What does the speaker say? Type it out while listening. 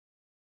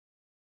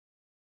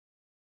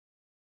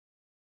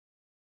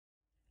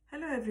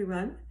Hello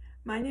everyone,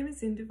 my name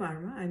is Indu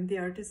Varma. I'm the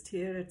artist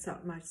here at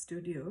Saltmarsh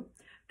Studio.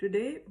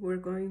 Today we're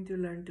going to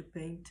learn to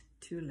paint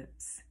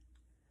tulips.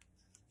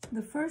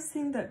 The first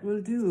thing that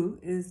we'll do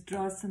is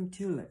draw some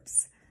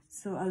tulips.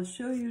 So I'll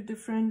show you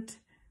different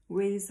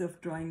ways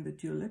of drawing the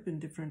tulip in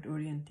different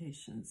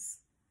orientations.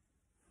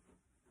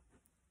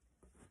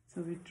 So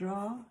we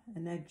draw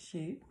an egg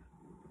shape.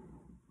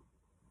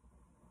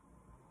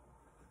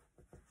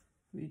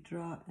 We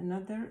draw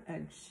another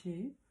egg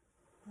shape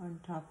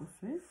on top of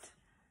it.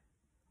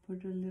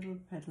 Put a little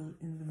petal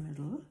in the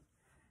middle,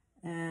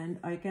 and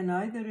I can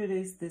either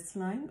erase this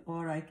line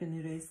or I can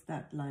erase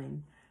that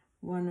line,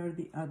 one or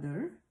the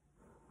other.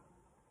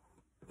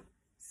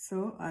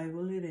 So I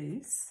will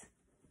erase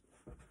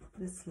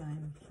this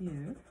line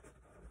here,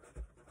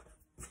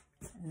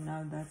 and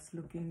now that's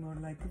looking more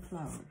like a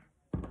flower.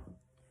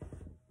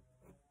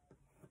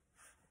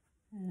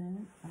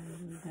 And I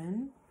will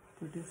then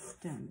put a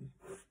stem.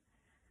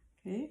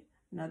 Okay,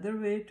 another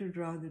way to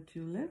draw the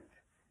tulip.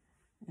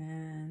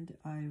 And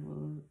I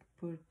will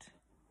put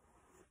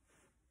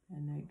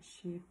an egg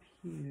shape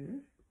here,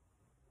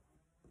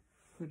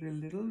 put a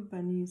little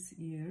bunny's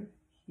ear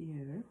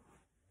here,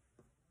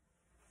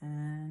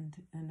 and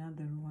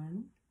another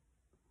one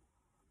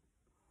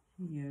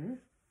here,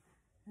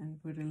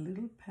 and put a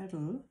little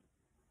petal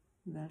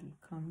that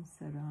comes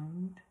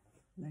around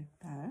like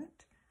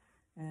that,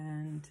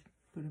 and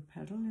put a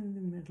petal in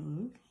the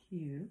middle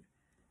here,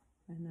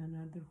 and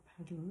another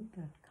petal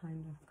that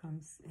kind of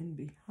comes in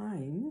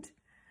behind,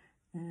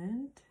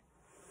 and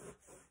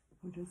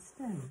put a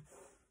stem.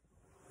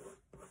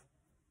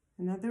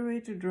 Another way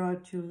to draw a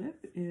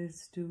tulip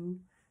is to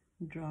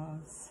draw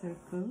a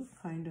circle,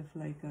 kind of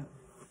like a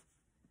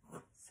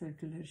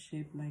circular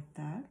shape like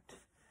that,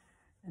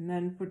 and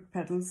then put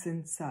petals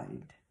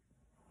inside.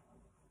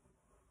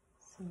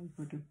 So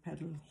I'll put a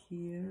petal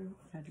here,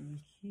 petal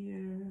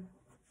here,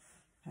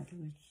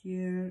 petal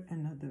here,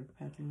 another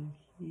petal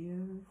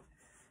here,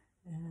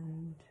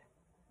 and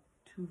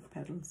two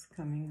petals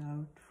coming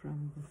out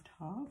from the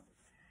top,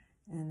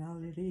 and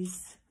I'll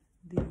erase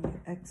the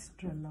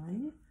extra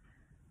line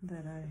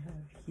that I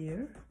have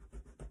here,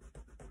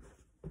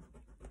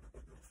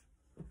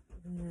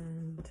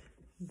 and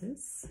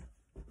this.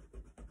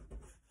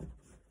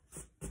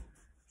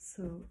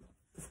 So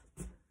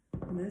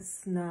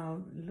this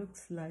now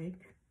looks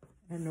like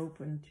an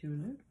open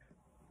tulip,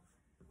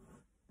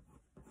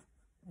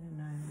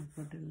 and I will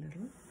put a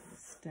little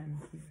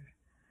stem here.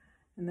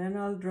 And then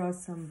I'll draw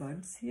some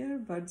buds here.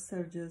 Buds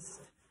are just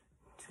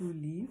two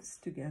leaves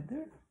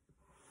together.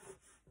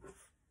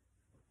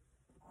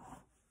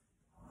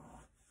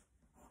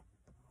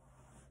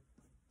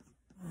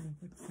 And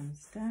put some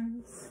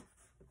stems.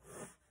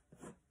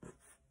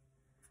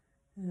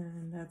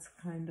 And that's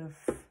kind of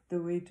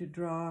the way to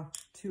draw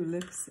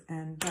tulips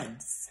and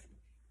buds.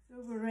 So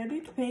we're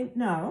ready to paint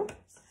now.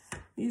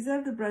 These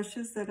are the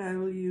brushes that I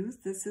will use.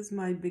 This is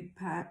my big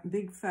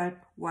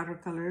fat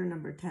watercolor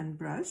number 10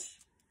 brush.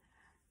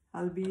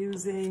 I'll be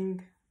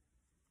using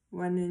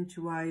 1-inch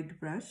wide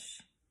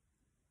brush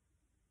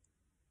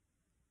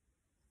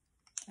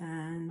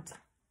and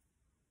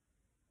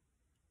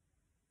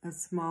a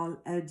small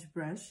edge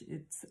brush.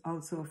 It's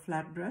also a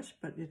flat brush,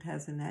 but it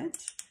has an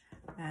edge,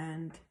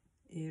 and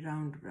a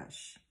round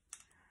brush.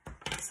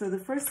 So the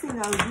first thing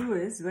I'll do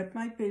is wet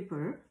my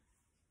paper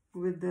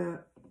with the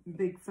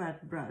big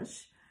fat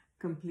brush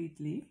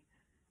completely,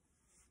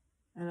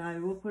 and I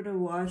will put a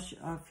wash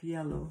of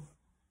yellow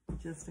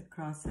just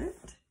across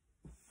it.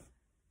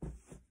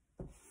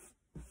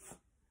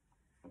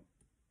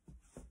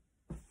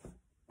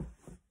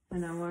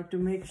 And I want to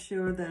make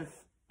sure that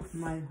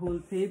my whole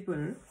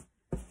paper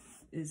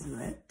is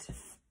wet.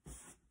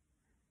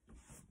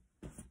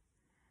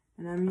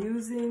 And I'm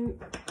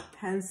using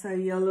Hansa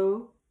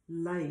Yellow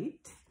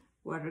Light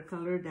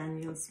watercolor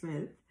Daniel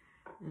Smith.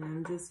 And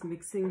I'm just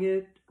mixing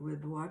it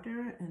with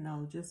water, and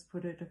I'll just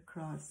put it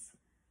across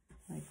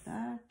like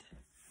that.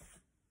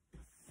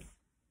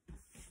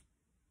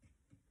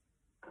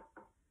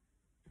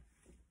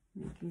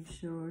 Making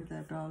sure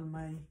that all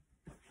my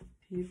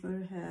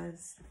paper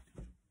has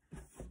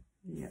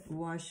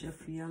wash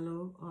of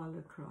yellow all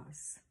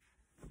across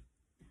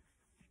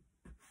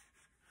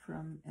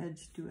from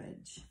edge to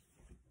edge.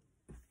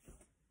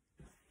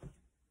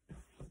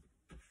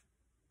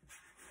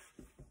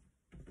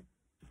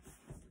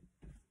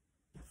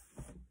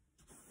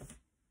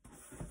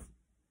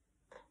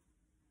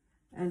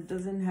 And it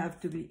doesn't have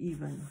to be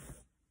even.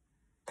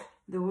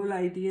 The whole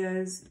idea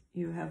is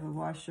you have a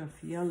wash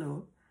of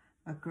yellow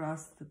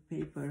across the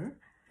paper,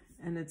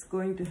 and it's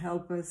going to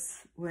help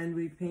us when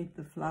we paint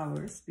the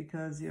flowers,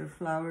 because your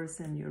flowers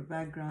and your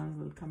background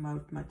will come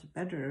out much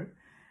better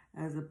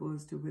as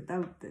opposed to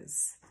without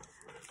this.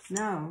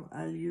 Now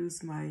I'll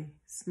use my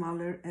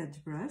smaller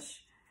edge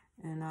brush,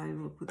 and I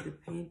will put the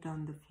paint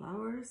on the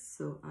flowers.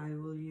 So I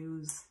will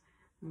use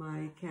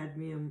my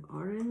cadmium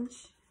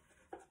orange,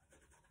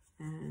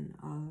 and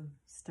I'll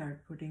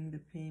start putting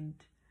the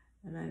paint,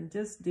 and I'm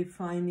just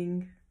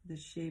defining the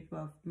shape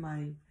of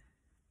my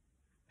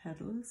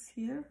petals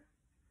here.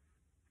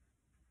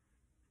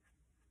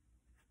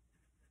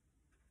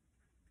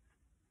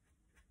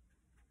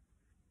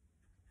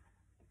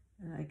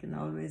 and I can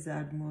always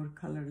add more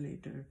color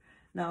later.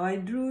 Now I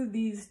drew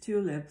these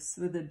tulips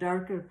with a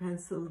darker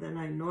pencil than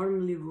I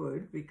normally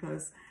would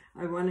because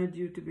I wanted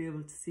you to be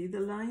able to see the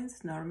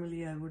lines.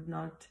 Normally I would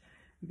not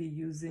be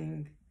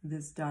using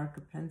this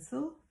darker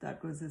pencil.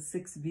 That was a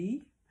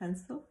 6B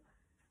pencil.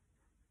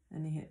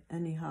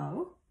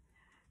 Anyhow,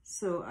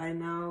 so I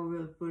now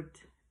will put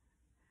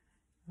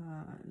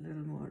a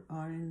little more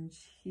orange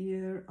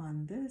here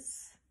on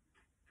this,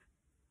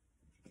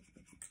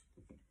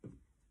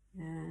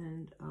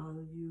 and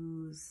I'll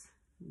use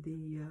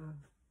the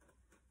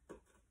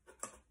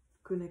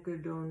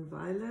quinacridone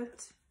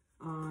violet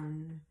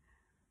on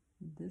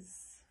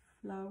this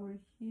flower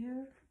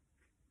here.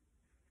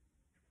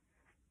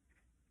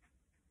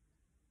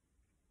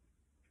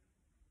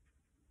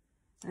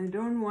 I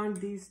don't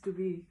want these to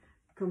be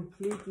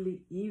completely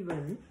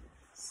even,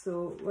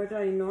 so what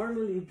I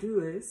normally do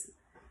is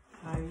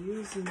I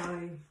use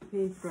my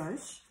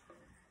paintbrush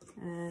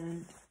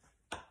and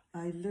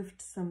I lift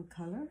some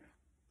color.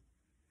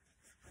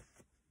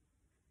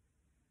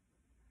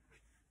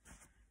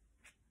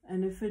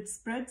 And if it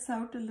spreads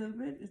out a little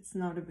bit, it's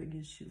not a big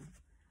issue.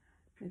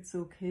 It's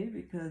okay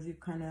because you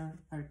kind of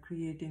are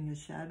creating a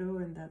shadow,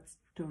 and that's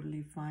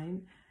totally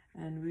fine.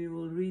 And we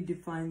will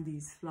redefine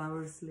these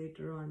flowers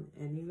later on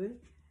anyway.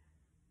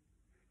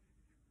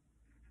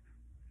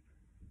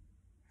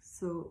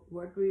 So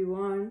what we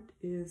want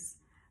is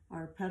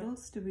our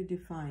petals to be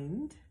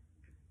defined,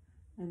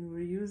 and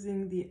we're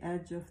using the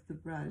edge of the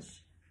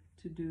brush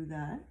to do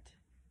that.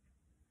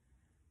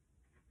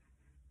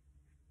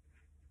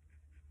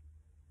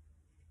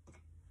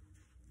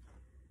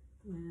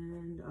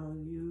 And I'll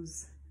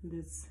use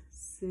this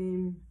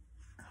same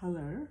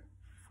color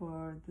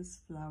for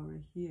this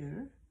flower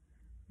here.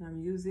 I'm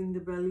using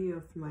the belly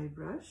of my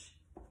brush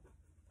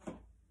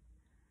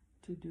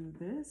to do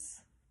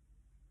this.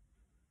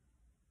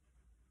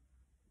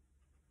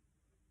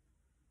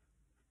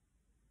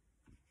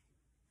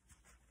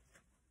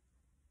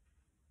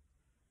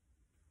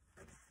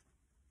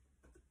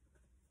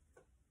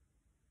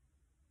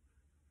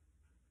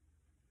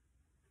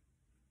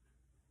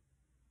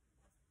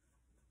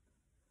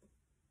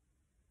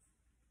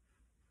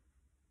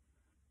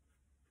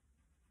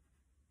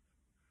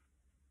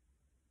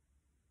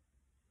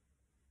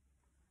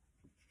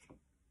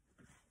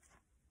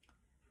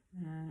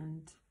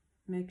 And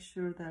make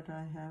sure that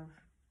I have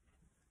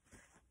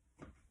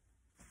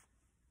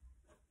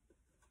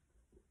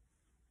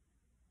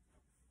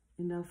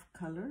enough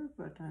color,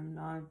 but I'm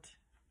not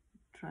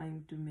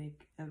trying to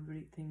make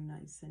everything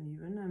nice and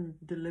even. I'm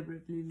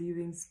deliberately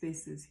leaving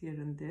spaces here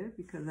and there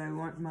because I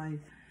want my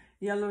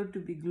yellow to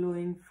be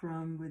glowing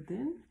from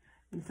within.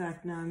 In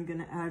fact, now I'm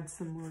going to add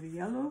some more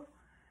yellow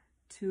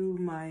to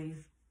my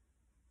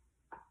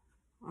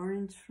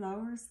orange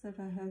flowers that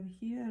I have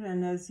here,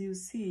 and as you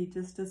see,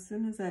 just as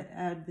soon as I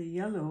add the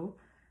yellow,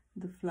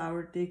 the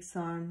flower takes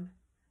on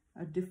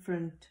a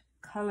different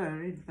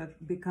color.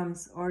 It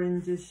becomes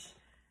orangish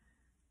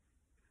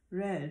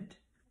red,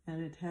 and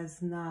it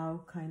has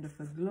now kind of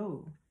a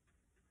glow.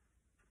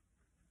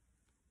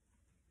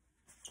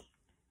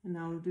 And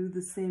I'll do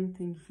the same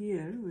thing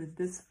here with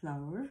this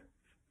flower,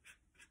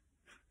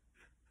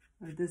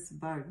 or this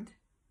bud.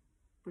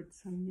 Put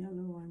some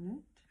yellow on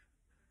it.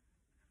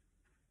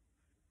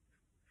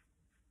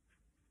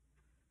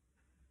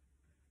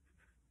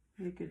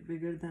 Make it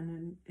bigger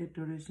than it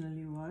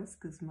originally was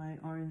because my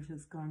orange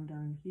has gone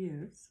down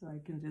here, so I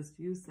can just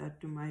use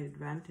that to my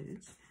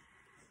advantage.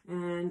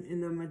 And in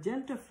the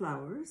magenta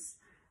flowers,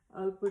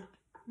 I'll put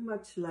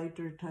much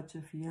lighter touch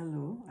of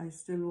yellow. I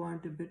still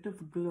want a bit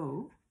of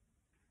glow,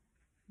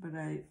 but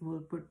I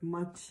will put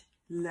much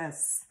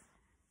less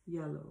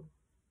yellow.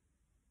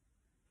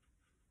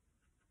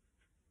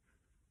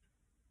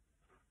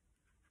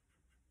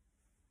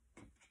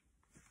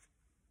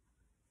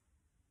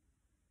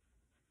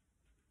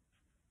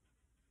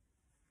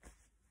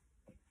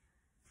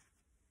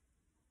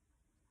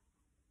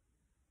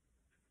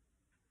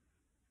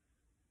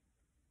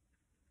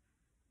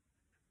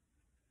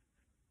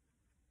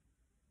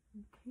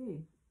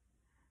 Okay,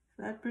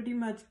 so that pretty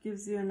much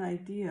gives you an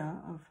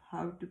idea of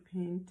how to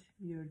paint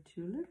your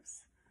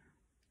tulips.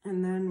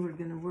 And then we're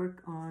going to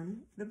work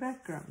on the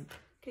background.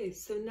 Okay,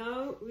 so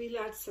now we'll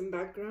add some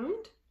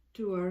background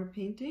to our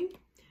painting.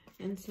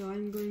 And so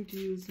I'm going to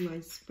use my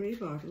spray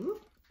bottle,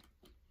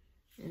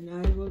 and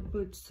I will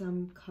put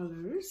some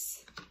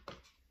colors.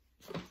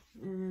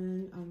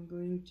 And I'm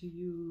going to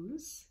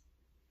use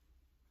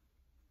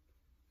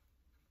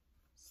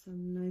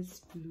some nice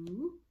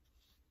blue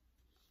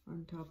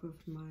on top of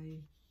my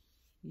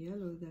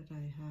yellow that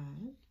I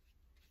had,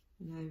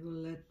 and I will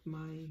let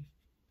my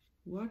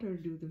water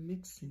do the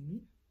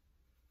mixing.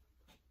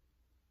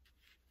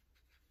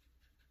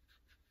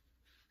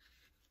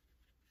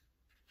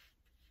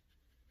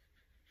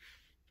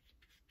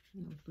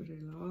 And I'll put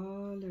it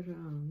all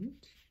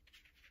around.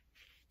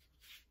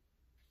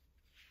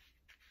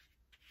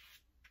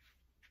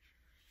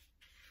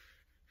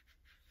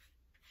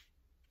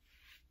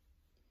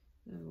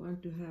 I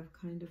want to have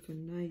kind of a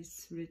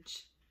nice,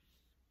 rich,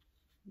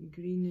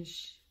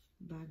 greenish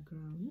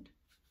background.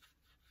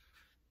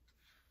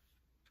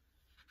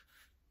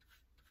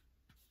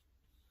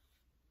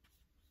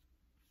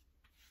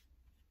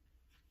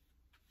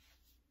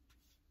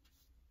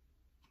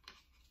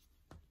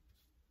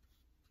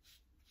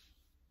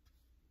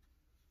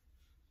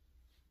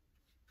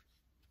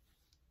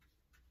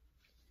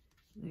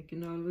 I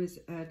can always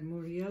add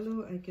more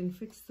yellow. I can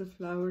fix the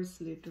flowers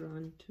later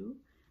on too.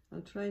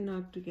 I'll try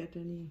not to get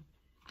any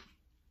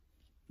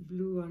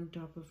blue on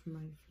top of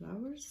my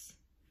flowers.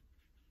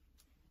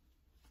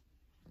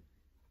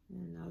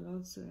 And I'll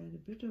also add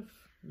a bit of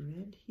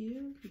red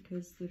here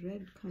because the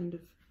red kind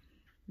of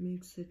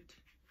makes it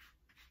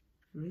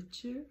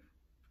richer.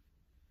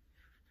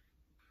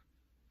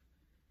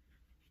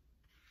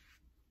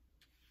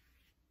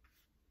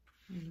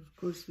 And of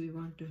course we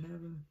want to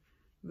have a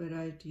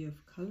variety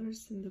of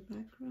colors in the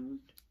background.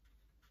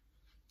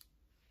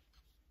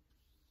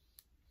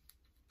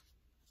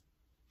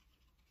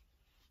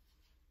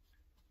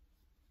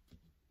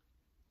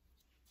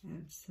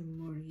 Add some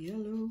more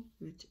yellow,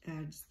 which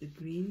adds the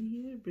green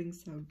here,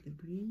 brings out the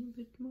green a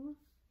bit more.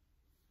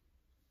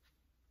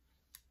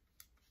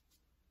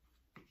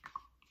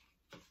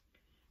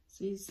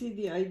 So you see,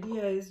 the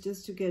idea is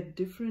just to get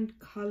different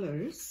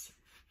colors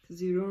because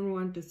you don't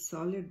want a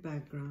solid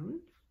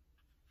background.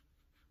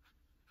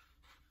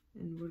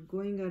 And we're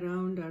going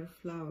around our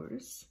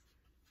flowers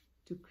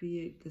to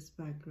create this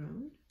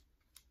background.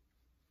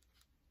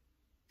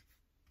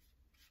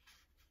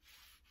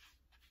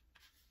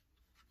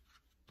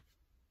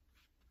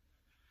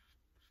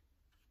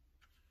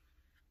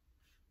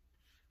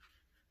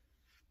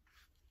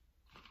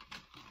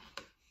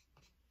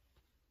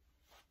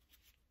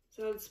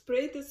 So I'll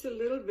spray this a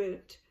little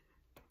bit.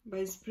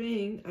 By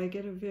spraying, I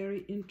get a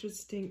very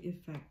interesting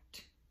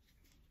effect,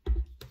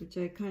 which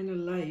I kind of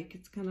like.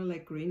 It's kind of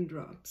like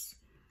raindrops.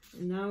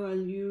 And now I'll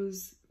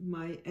use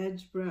my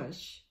edge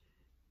brush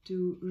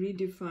to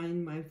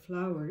redefine my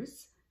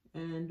flowers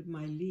and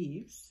my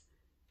leaves.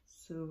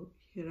 So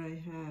here I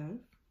have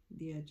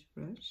the edge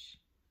brush,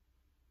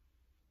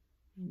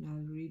 and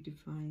I'll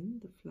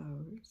redefine the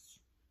flowers.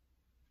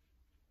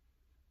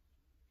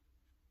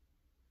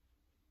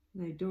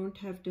 And I don't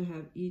have to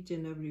have each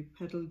and every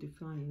petal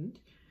defined,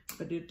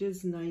 but it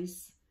is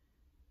nice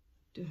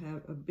to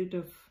have a bit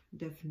of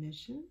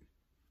definition.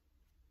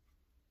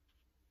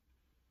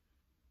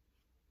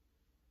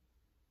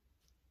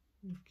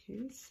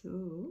 Okay,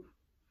 so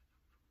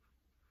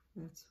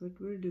that's what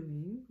we're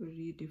doing. We're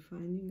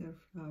redefining our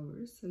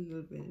flowers a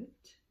little bit.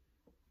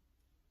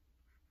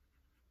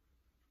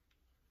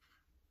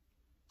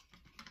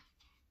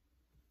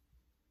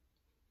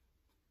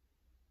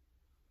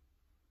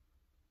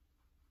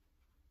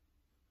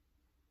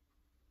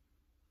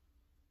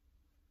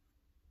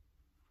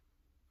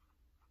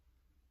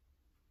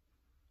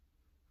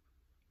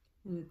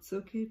 And it's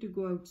okay to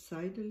go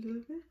outside a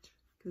little bit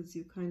because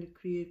you kind of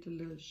create a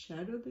little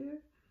shadow there.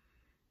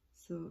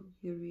 So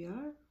here we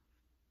are.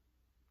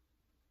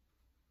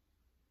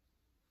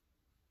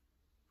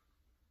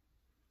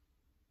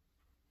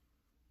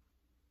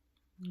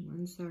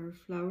 Once our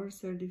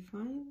flowers are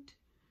defined,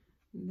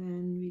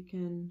 then we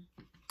can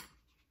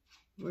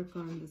work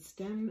on the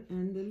stem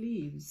and the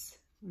leaves.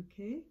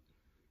 Okay,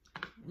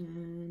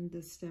 and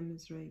the stem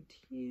is right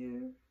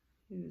here.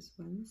 Here's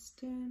one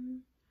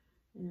stem,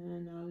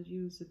 and I'll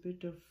use a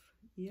bit of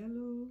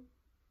yellow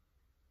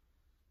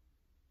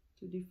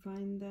to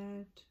define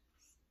that.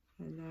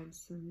 I'll add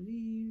some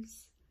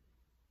leaves,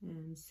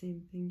 and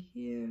same thing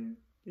here,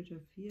 bit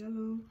of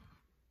yellow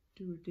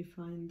to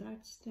define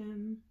that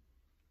stem.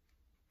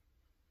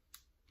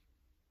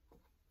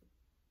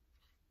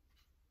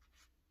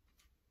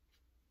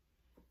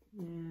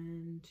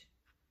 And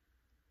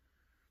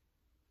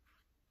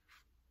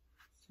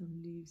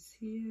some leaves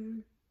here,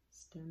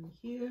 stem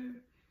here,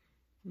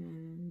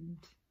 and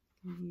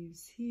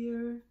leaves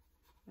here.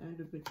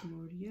 Add a bit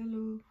more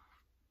yellow.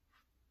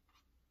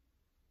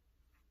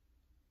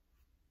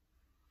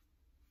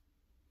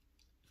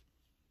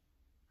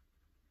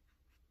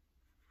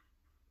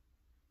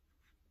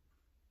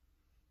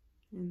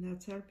 And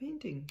that's our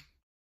painting.